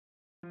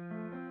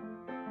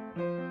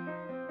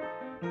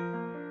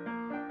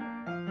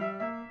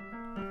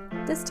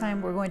This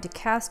time we're going to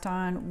cast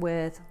on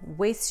with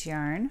waste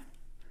yarn.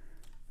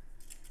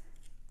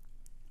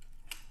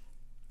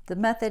 The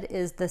method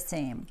is the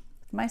same.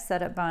 With my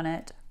setup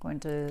bonnet, I'm going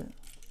to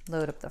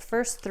load up the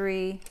first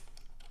 3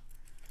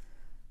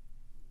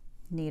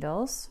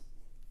 needles.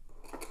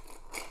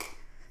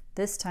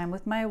 This time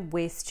with my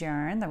waste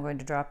yarn, I'm going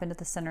to drop into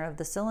the center of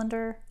the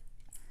cylinder,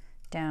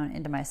 down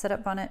into my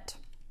setup bonnet,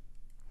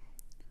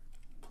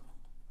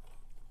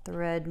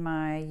 thread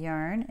my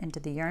yarn into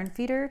the yarn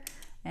feeder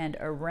and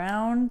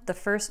around the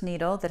first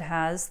needle that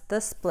has the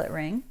split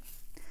ring.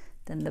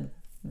 Then the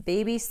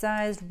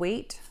baby-sized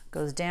weight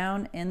goes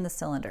down in the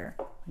cylinder.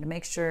 I'm going to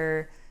make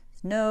sure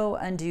there's no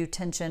undue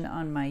tension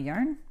on my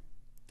yarn.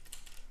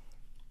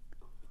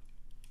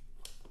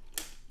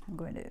 I'm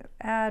going to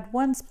add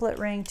 1 split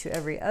ring to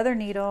every other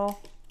needle,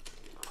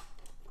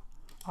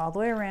 all the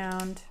way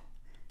around,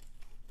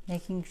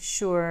 making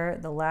sure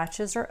the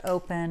latches are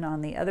open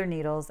on the other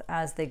needles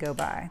as they go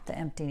by, the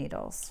empty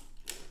needles.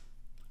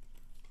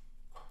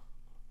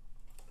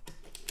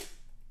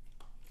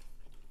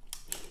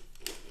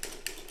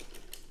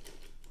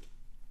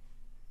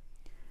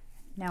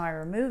 Now I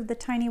remove the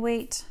tiny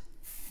weight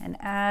and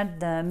add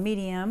the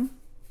medium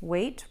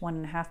weight,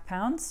 1.5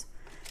 pounds.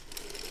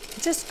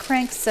 Just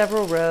crank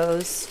several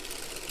rows.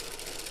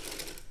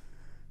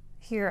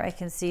 Here I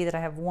can see that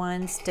I have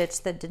 1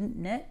 stitch that didn't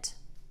knit.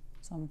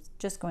 So I'm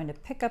just going to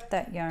pick up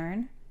that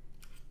yarn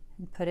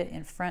and put it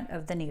in front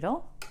of the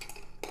needle.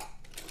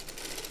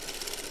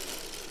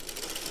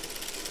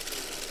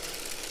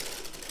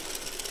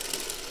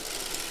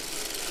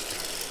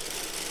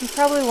 You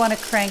probably want to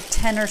crank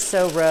 10 or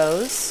so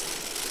rows.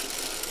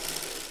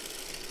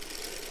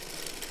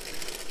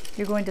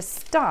 You're going to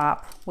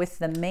stop with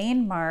the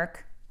main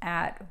mark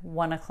at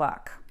 1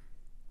 o'clock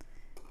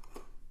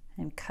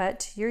and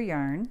cut your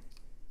yarn.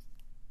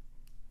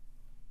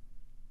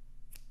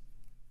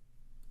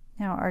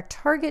 Now our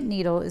target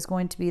needle is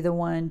going to be the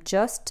one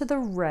just to the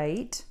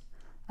right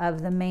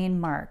of the main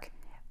mark.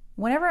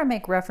 Whenever I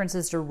make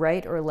references to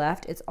right or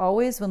left, it's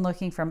always when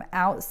looking from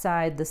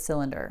outside the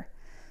cylinder.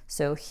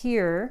 So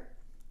here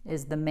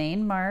is the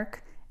main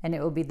mark and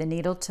it will be the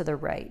needle to the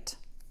right.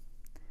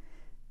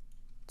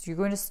 So you're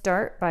going to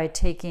start by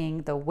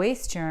taking the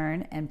waste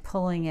yarn and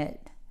pulling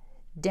it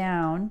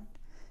down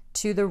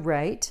to the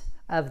right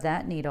of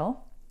that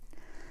needle.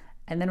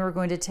 And then we're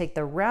going to take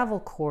the ravel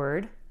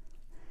cord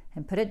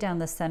and put it down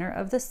the center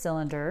of the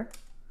cylinder.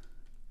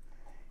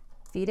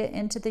 Feed it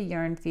into the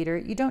yarn feeder.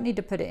 You don't need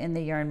to put it in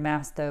the yarn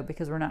mass though,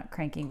 because we're not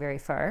cranking very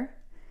far.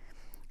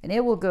 And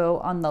it will go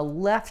on the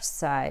left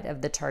side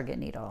of the target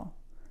needle.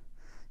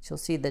 So you'll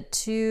see the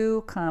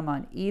 2 come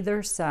on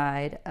either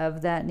side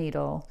of that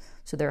needle,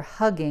 so they're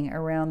hugging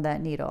around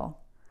that needle.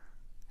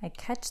 I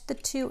catch the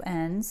 2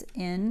 ends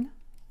in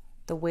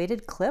the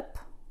weighted clip.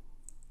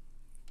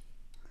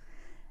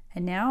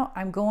 And now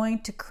I'm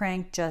going to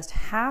crank just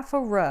half a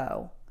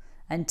row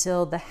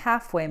until the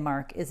halfway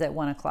mark is at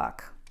 1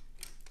 o'clock.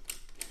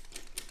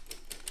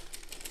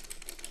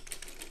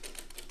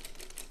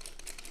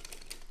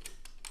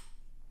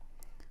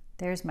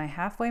 There's my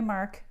halfway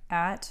mark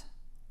at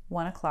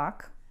 1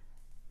 o'clock.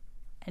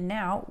 And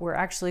now we're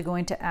actually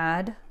going to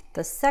add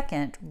the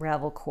second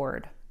ravel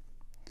cord.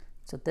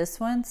 So this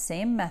one,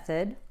 same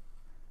method,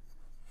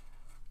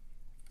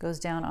 goes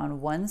down on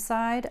one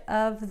side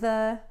of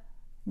the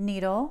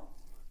needle,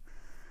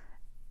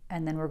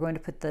 and then we're going to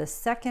put the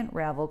second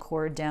ravel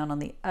cord down on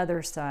the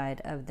other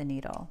side of the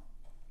needle.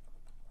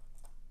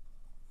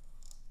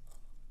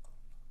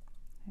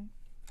 Okay.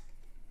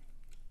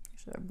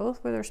 So they're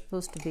both where they're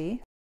supposed to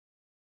be.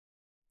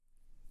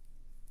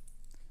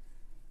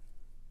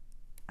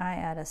 I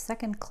add a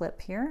second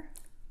clip here.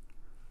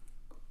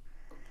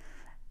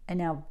 And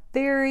now,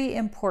 very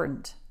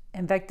important,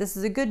 in fact, this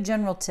is a good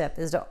general tip,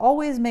 is to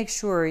always make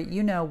sure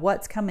you know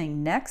what's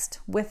coming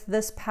next with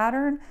this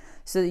pattern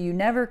so that you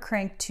never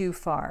crank too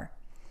far.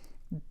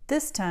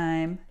 This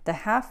time, the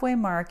halfway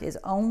mark is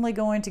only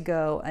going to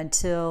go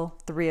until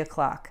 3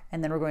 o'clock,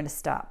 and then we're going to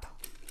stop.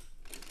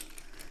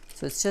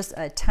 So it's just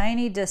a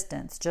tiny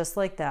distance, just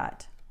like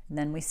that, and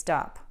then we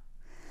stop.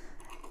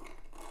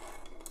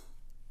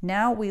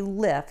 Now we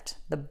lift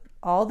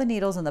all the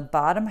needles in the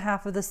bottom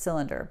half of the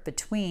cylinder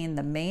between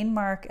the main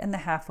mark and the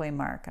halfway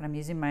mark. And I'm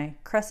using my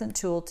crescent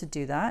tool to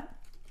do that.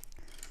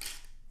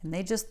 And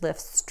they just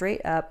lift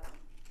straight up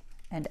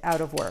and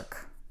out of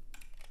work.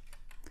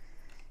 You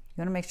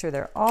want to make sure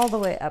they're all the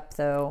way up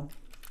though,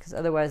 because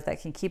otherwise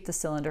that can keep the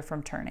cylinder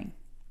from turning.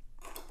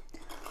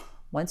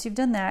 Once you've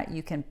done that,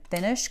 you can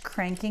finish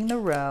cranking the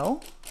row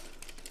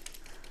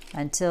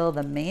until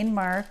the main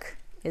mark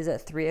is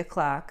at 3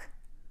 o'clock.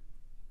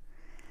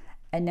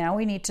 And now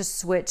we need to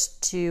switch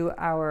to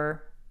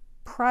our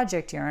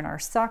project yarn, our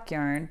sock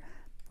yarn.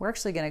 We're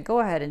actually going to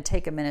go ahead and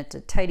take a minute to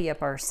tidy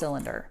up our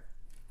cylinder.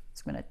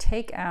 So I'm going to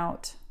take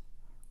out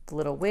the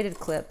little weighted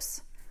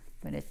clips.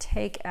 I'm going to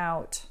take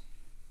out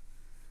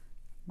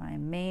my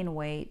main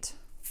weight.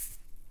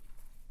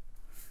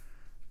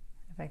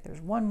 If fact,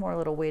 there's one more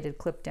little weighted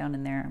clip down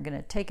in there. I'm going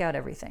to take out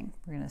everything.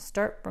 We're going to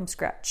start from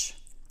scratch.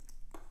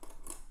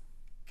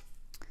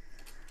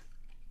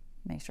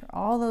 Make sure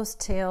all those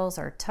tails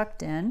are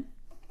tucked in.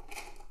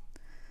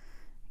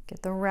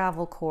 Get the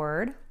ravel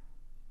cord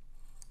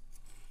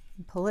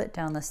and pull it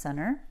down the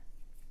center.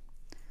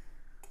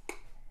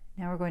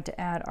 Now we're going to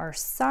add our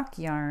sock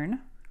yarn.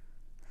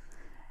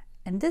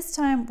 And this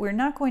time we're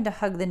not going to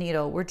hug the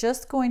needle. We're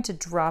just going to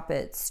drop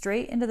it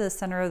straight into the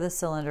center of the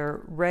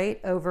cylinder, right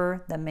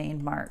over the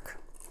main mark.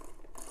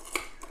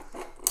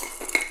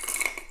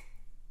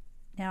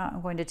 Now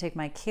I'm going to take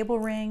my cable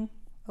ring,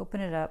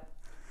 open it up,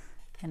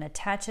 and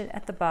attach it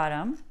at the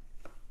bottom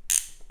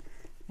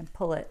and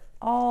pull it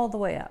all the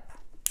way up.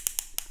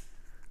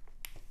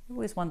 You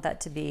always want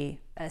that to be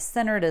as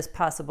centered as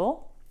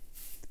possible.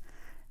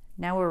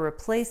 Now we're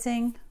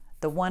replacing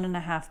the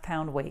 1.5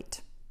 pound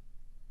weight.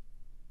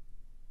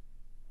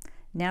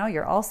 Now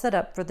you're all set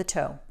up for the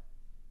toe.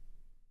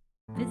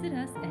 Visit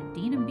us at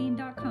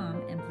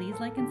deanandbean.com and please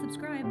like and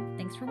subscribe.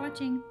 Thanks for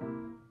watching.